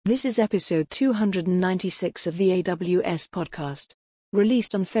This is episode 296 of the AWS podcast,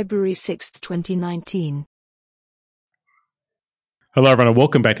 released on February 6th, 2019. Hello, everyone, and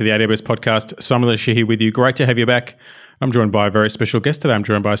welcome back to the AWS podcast. Simon Lisher here with you. Great to have you back. I'm joined by a very special guest today. I'm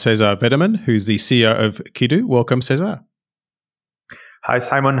joined by Cesar Vederman, who's the CEO of Kidu. Welcome, Cesar. Hi,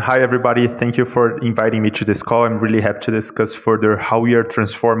 Simon. Hi, everybody. Thank you for inviting me to this call. I'm really happy to discuss further how we are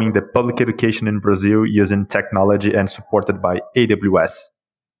transforming the public education in Brazil using technology and supported by AWS.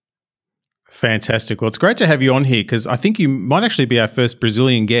 Fantastic. Well, it's great to have you on here because I think you might actually be our first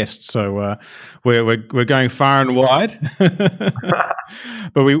Brazilian guest. So we're going far and wide,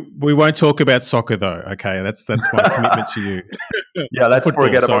 but we won't talk about soccer though. Okay, that's my commitment to you. Yeah, let's Football,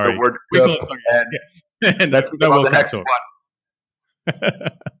 forget sorry. about the World Cup and let's no about World the Cup next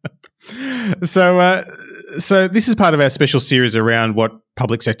talk. So this is part of our special series around what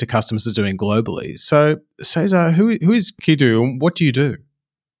public sector customers are doing globally. So Cesar, who is Kidu and what do you do?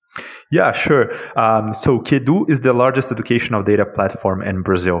 Yeah, sure. So Kidu is the largest educational data platform in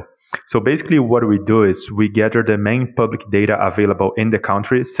Brazil. So basically what we do is we gather the main public data available in the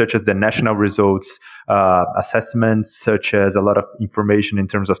country, such as the national results, assessments, such as a lot of information in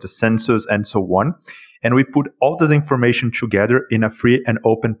terms of the census and so on. And we put all this information together in a free and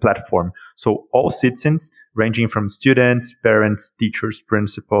open platform. So all citizens, ranging from students, parents, teachers,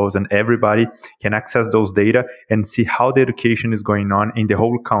 principals, and everybody can access those data and see how the education is going on in the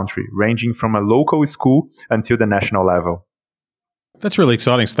whole country, ranging from a local school until the national level. That's really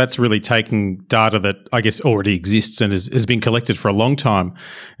exciting. So that's really taking data that I guess already exists and has been collected for a long time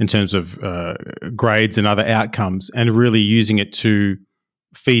in terms of grades and other outcomes and really using it to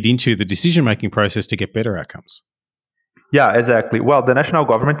feed into the decision-making process to get better outcomes. Yeah, exactly. Well, the national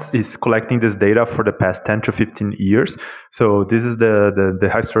government is collecting this data for the past 10 to 15 years. So this is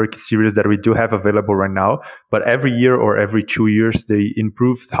the historic series that we do have available right now. But every year or every 2 years, they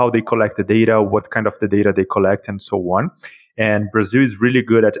improve how they collect the data, what kind of the data they collect, and so on. And Brazil is really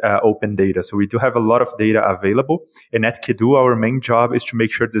good at open data. So we do have a lot of data available. And at Kidu, our main job is to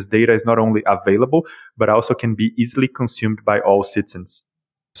make sure this data is not only available, but also can be easily consumed by all citizens.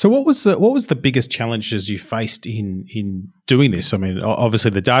 So what was the biggest challenges you faced in doing this? I mean,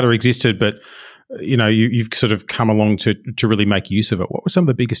 obviously the data existed, but you've sort of come along to really make use of it. What were some of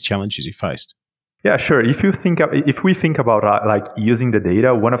the biggest challenges you faced? Yeah, sure. If we think about like using the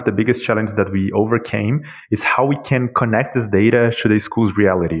data, one of the biggest challenges that we overcame is how we can connect this data to the school's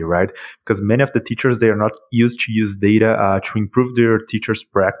reality, right? Because many of the teachers, they are not used to use data to improve their teachers'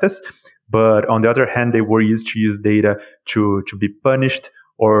 practice, but on the other hand, they were used to use data to be punished,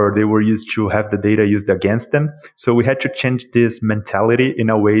 or they were used to have the data used against them. So we had to change this mentality in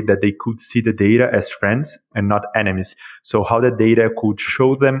a way that they could see the data as friends and not enemies. So how the data could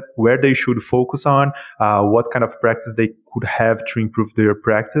show them where they should focus on, what kind of practice they could have to improve their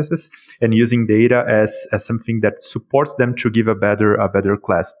practices, and using data as something that supports them to give a better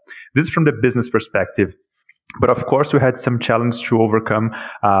class. This is from the business perspective. But of course, we had some challenge to overcome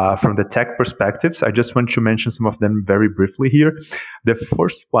from the tech perspectives. I just want to mention some of them very briefly here. The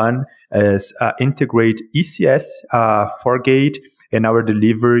first one is integrate ECS, Fargate, and our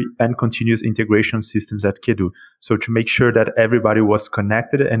delivery and continuous integration systems at Kidu. So to make sure that everybody was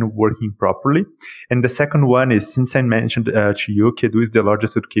connected and working properly. And the second one is, since I mentioned to you, Kidu is the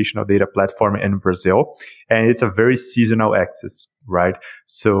largest educational data platform in Brazil, and it's a very seasonal access, right?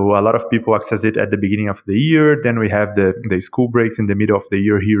 So a lot of people access it at the beginning of the year. Then we have the school breaks in the middle of the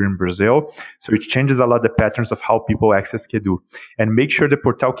year here in Brazil. So it changes a lot the patterns of how people access Kidu. And make sure the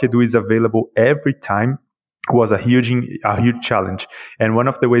Portal Kidu is available every time was a huge challenge. And one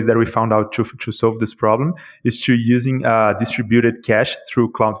of the ways that we found out to solve this problem is to using distributed cache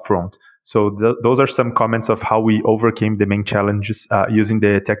through CloudFront. So those are some comments of how we overcame the main challenges using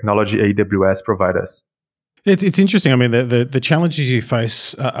the technology AWS provide us. It's interesting. I mean, the challenges you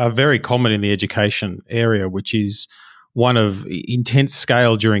face are very common in the education area, which is one of intense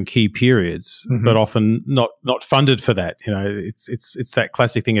scale during key periods, but often not funded for that. It's that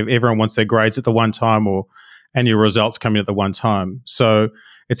classic thing of everyone wants their grades at the one time or annual results coming at the one time. So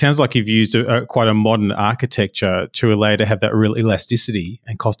it sounds like you've used quite a modern architecture to allow you to have that real elasticity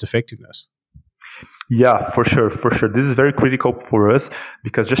and cost effectiveness. Yeah, for sure. This is very critical for us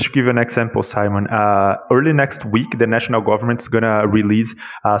because just to give you an example, Simon, early next week, the national government is going to release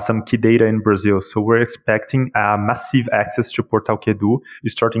some key data in Brazil. So we're expecting massive access to Portal Kidu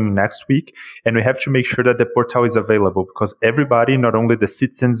starting next week. And we have to make sure that the portal is available because everybody, not only the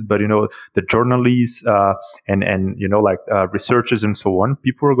citizens, but, the journalists and researchers and so on,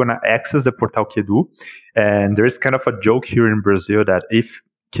 people are going to access the Portal Kidu. And there's kind of a joke here in Brazil that if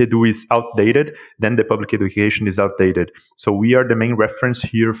Kedu is outdated, then the public education is outdated. So we are the main reference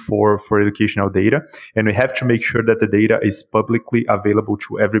here for educational data, and we have to make sure that the data is publicly available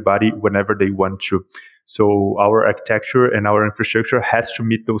to everybody whenever they want to. So our architecture and our infrastructure has to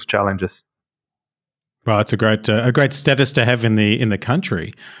meet those challenges. Well, it's a great status to have in the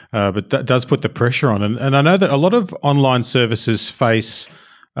country, but that does put the pressure on. And I know that a lot of online services face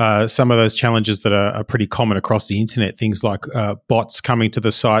some of those challenges that are pretty common across the internet. Things like bots coming to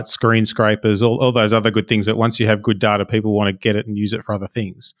the site, screen scrapers, all those other good things that once you have good data, people want to get it and use it for other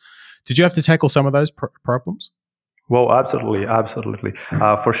things. Did you have to tackle some of those problems? Well, absolutely.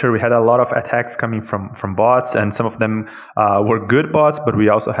 For sure, we had a lot of attacks coming from bots, and some of them were good bots, but we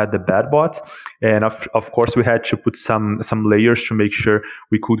also had the bad bots. And of course, we had to put some layers to make sure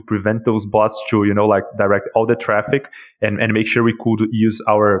we could prevent those bots to, direct all the traffic and make sure we could use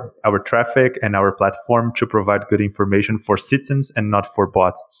our traffic and our platform to provide good information for citizens and not for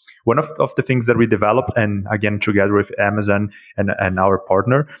bots. One of the things that we developed, and again, together with Amazon and our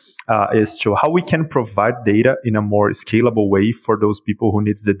partner, is to how we can provide data in a more scalable way for those people who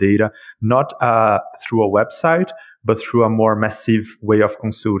needs the data, not through a website, but through a more massive way of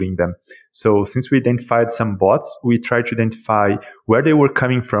consuming them. So since we identified some bots, we tried to identify where they were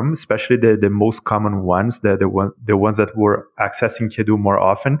coming from, especially the most common ones, the ones that were accessing Kedu more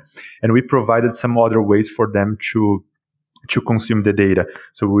often. And we provided some other ways for them to consume the data.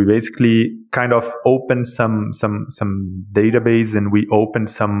 So we basically kind of opened some database, and we opened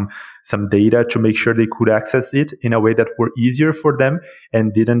some data to make sure they could access it in a way that were easier for them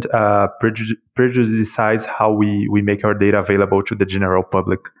and didn't prejudice how we make our data available to the general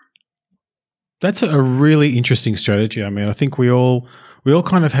public. That's a really interesting strategy. I mean, I think we all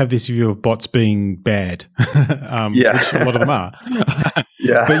kind of have this view of bots being bad, which a lot of them are.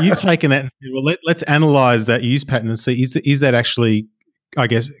 Yeah. But you've taken that and said, well, let's analyze that use pattern and see, is that actually, I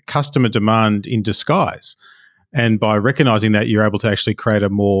guess, customer demand in disguise? And by recognizing that, you're able to actually create a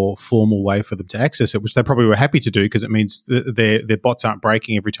more formal way for them to access it, which they probably were happy to do because it means their bots aren't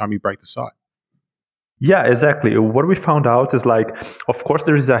breaking every time you break the site. Yeah, exactly. What we found out is of course,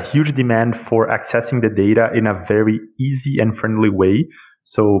 there is a huge demand for accessing the data in a very easy and friendly way.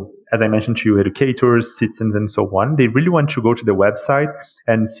 So as I mentioned to you, educators, citizens, and so on, they really want to go to the website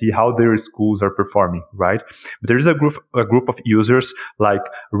and see how their schools are performing, right? But there is a group of users like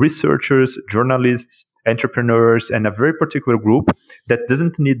researchers, journalists, entrepreneurs, and a very particular group that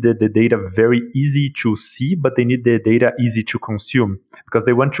doesn't need the data very easy to see, but they need the data easy to consume because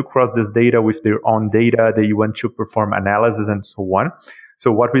they want to cross this data with their own data. They want to perform analysis and so on.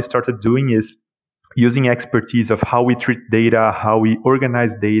 So what we started doing is using expertise of how we treat data, how we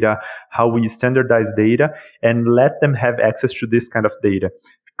organize data, how we standardize data, and let them have access to this kind of data.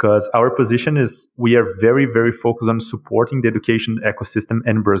 Because our position is we are very, very focused on supporting the education ecosystem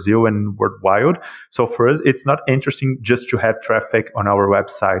in Brazil and worldwide. So for us, it's not interesting just to have traffic on our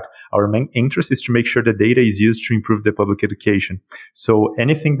website. Our main interest is to make sure the data is used to improve the public education. So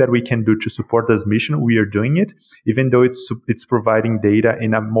anything that we can do to support this mission, we are doing it, even though it's providing data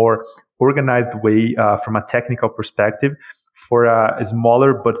in a more organized way from a technical perspective for a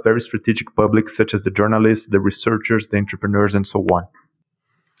smaller but very strategic public, such as the journalists, the researchers, the entrepreneurs, and so on.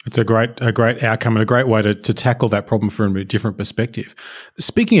 It's a great outcome and a great way to tackle that problem from a different perspective.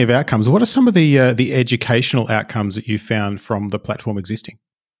 Speaking of outcomes, what are some of the educational outcomes that you found from the platform existing?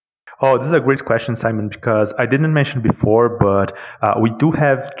 Oh, this is a great question, Simon, because I didn't mention before, but we do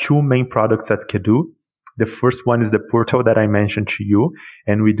have two main products at Kedu. The first one is the portal that I mentioned to you.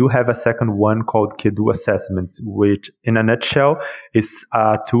 And we do have a second one called Kedu Assessments, which in a nutshell is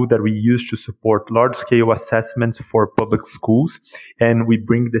a tool that we use to support large-scale assessments for public schools. And we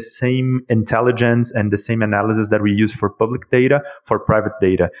bring the same intelligence and the same analysis that we use for public data for private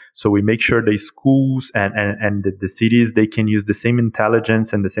data. So we make sure the schools and the cities, they can use the same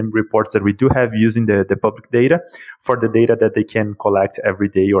intelligence and the same reports that we do have using the public data for the data that they can collect every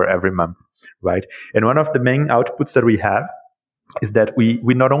day or every month. Right. And one of the main outputs that we have is that we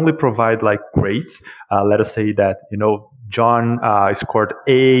not only provide grades, let us say that, John scored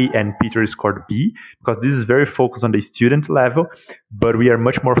A and Peter scored B, because this is very focused on the student level, but we are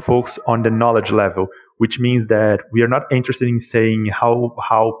much more focused on the knowledge level, which means that we are not interested in saying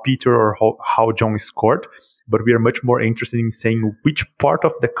how Peter or how John scored, but we are much more interested in saying which part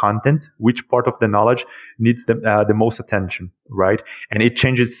of the content, which part of the knowledge needs the most attention, right? And it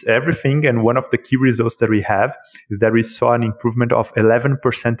changes everything. And one of the key results that we have is that we saw an improvement of 11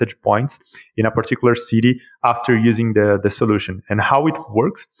 percentage points in a particular city after using the solution. And how it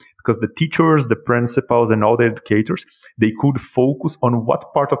works, because the teachers, the principals, and all the educators, they could focus on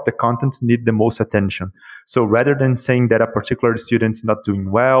what part of the content need the most attention. So rather than saying that a particular student's not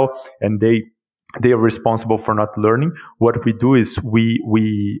doing well and they are responsible for not learning, what we do is we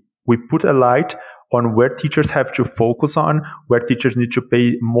put a light on where teachers have to focus on, where teachers need to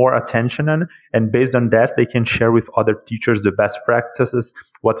pay more attention on, and based on that, they can share with other teachers the best practices,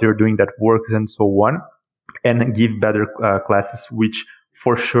 what they're doing that works, and so on, and give better classes, which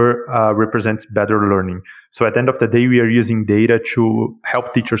for sure represents better learning. So at the end of the day, we are using data to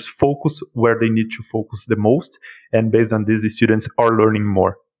help teachers focus where they need to focus the most, and based on this, the students are learning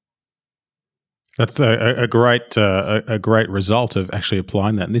more. That's a great result of actually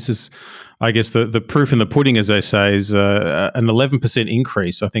applying that. And this is, I guess, the proof in the pudding, as they say, is an 11%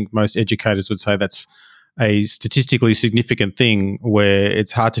 increase. I think most educators would say that's a statistically significant thing where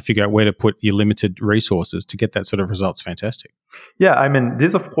it's hard to figure out where to put your limited resources. To get that sort of result's fantastic. Yeah, I mean,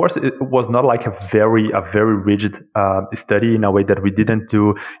 this, of course, it was not like a very rigid study in a way that we didn't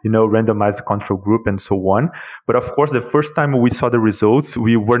do, randomize the control group and so on. But of course, the first time we saw the results,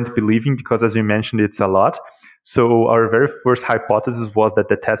 we weren't believing because, as you mentioned, it's a lot. So our very first hypothesis was that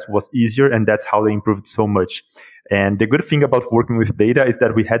the test was easier and that's how they improved so much. And the good thing about working with data is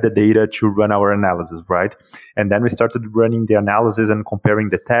that we had the data to run our analysis, right? And then we started running the analysis and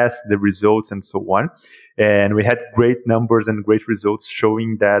comparing the tests, the results, and so on. And we had great numbers and great results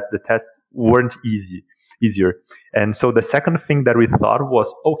showing that the tests weren't easier. And so the second thing that we thought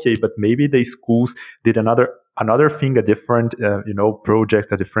was, okay, but maybe the schools did another thing, a different,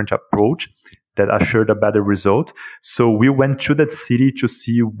 project, a different approach that assured a better result. So we went to that city to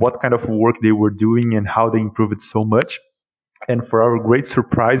see what kind of work they were doing and how they improved it so much. And for our great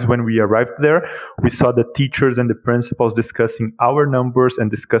surprise, when we arrived there, we saw the teachers and the principals discussing our numbers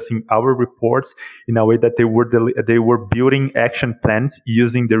and discussing our reports in a way that they were building action plans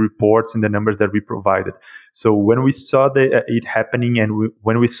using the reports and the numbers that we provided. So when we saw it happening and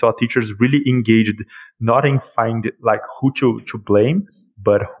when we saw teachers really engaged, not in finding like who to blame,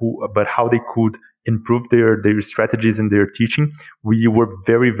 but how they could improve their strategies and their teaching, we were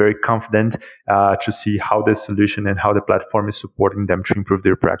very, very confident to see how the solution and how the platform is supporting them to improve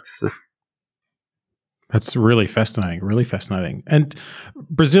their practices. That's really fascinating. And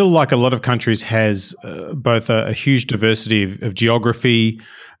Brazil, like a lot of countries, has both a huge diversity of geography.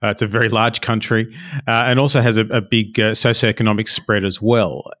 It's a very large country and also has a big socioeconomic spread as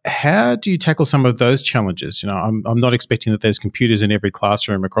well. How do you tackle some of those challenges? I'm not expecting that there's computers in every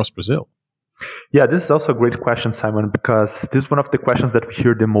classroom across Brazil. Yeah, this is also a great question, Simon, because this is one of the questions that we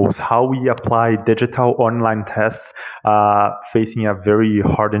hear the most, how we apply digital online tests facing a very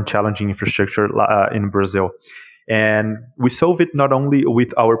hard and challenging infrastructure in Brazil. And we solve it not only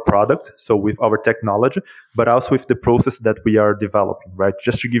with our product, so with our technology, but also with the process that we are developing, right?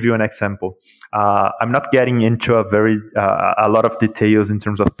 Just to give you an example, I'm not getting into a lot of details in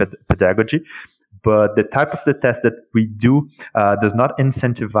terms of pedagogy, but the type of the test that we do does not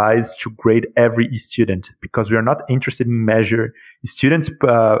incentivize to grade every student, because we are not interested in measure students'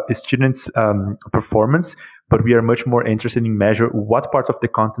 performance, but we are much more interested in measure what part of the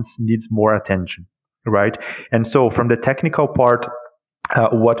content needs more attention, right? And so from the technical part,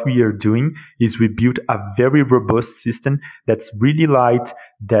 what we are doing is we built a very robust system that's really light,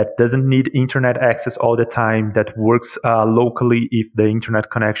 that doesn't need internet access all the time, that works locally if the internet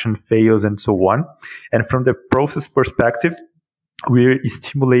connection fails and so on. And from the process perspective, we're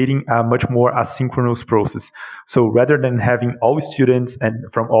stimulating a much more asynchronous process. So rather than having all students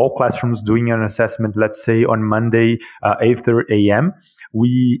and from all classrooms doing an assessment, let's say on Monday, 8:30 a.m.,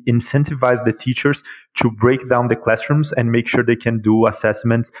 we incentivize the teachers to break down the classrooms and make sure they can do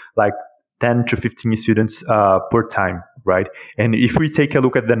assessments like 10 to 15 students per time, right? And if we take a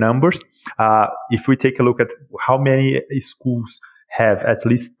look at the numbers, if we take a look at how many schools have at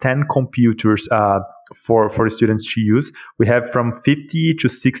least 10 computers for students to use, we have from 50 to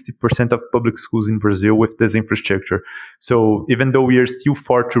 60% of public schools in Brazil with this infrastructure. So even though we are still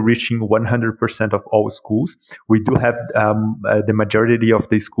far to reaching 100% of all schools, we do have the majority of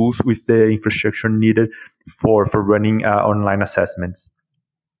the schools with the infrastructure needed for running online assessments.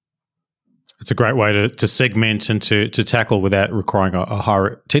 It's a great way to segment and to tackle without requiring a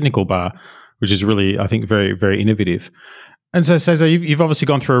higher technical bar, which is really, I think, very, very innovative. And so, Cesar, you've obviously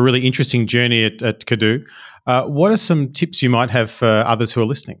gone through a really interesting journey at Kadu. What are some tips you might have for others who are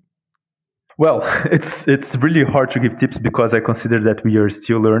listening? Well, it's really hard to give tips because I consider that we are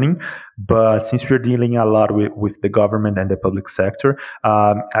still learning. But since we're dealing a lot with the government and the public sector,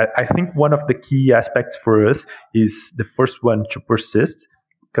 I think one of the key aspects for us is the first one, to persist.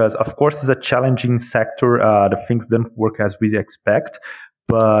 Because of course it's a challenging sector. The things don't work as we expect.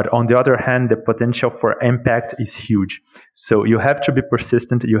 But on the other hand, the potential for impact is huge. So you have to be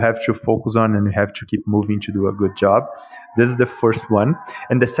persistent, you have to focus on, and you have to keep moving to do a good job. This is the first one.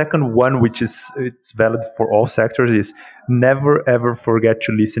 And the second one, which is it's valid for all sectors, is never ever forget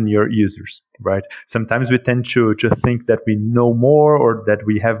to listen to your users, right? Sometimes we tend to think that we know more or that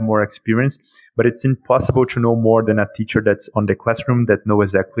we have more experience, but it's impossible to know more than a teacher that's on the classroom that know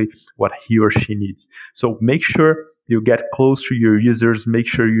exactly what he or she needs. So make sure you get close to your users, make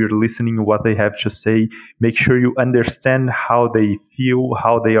sure you're listening to what they have to say, make sure you understand how they feel,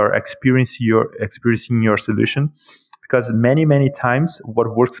 how they are experiencing your solution. Because many times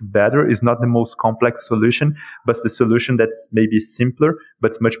what works better is not the most complex solution, but the solution that's maybe simpler,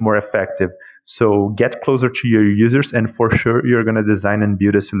 but much more effective. So get closer to your users, and for sure you're going to design and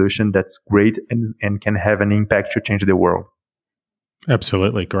build a solution that's great and can have an impact to change the world.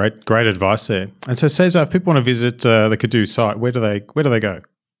 Absolutely. Great advice there. And so Cesar, if people want to visit the Kedu site, where do they go?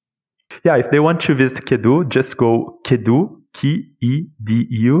 Yeah, if they want to visit Kedu, just go kedu.org.br.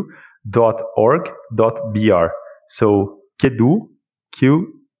 So Kedu,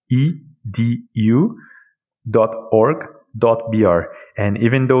 QEDU.org.br. And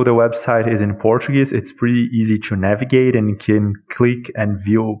even though the website is in Portuguese, it's pretty easy to navigate, and you can click and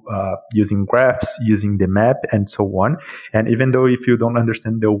view using graphs, using the map, and so on. And even though if you don't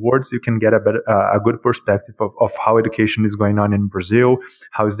understand the words, you can get a good perspective of how education is going on in Brazil,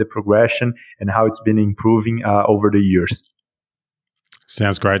 how is the progression, and how it's been improving over the years.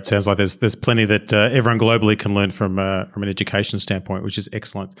 Sounds great. Sounds like there's plenty that everyone globally can learn from an education standpoint, which is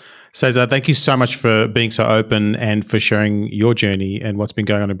excellent. Cesar, thank you so much for being so open and for sharing your journey and what's been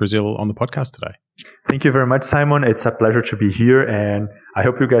going on in Brazil on the podcast today. Thank you very much, Simon. It's a pleasure to be here, and I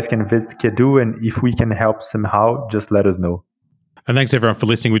hope you guys can visit Kedu, and if we can help somehow, just let us know. And thanks everyone for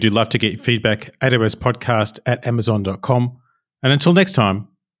listening. We do love to get your feedback. AWS podcast at amazon.com. And until next time,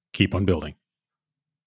 keep on building.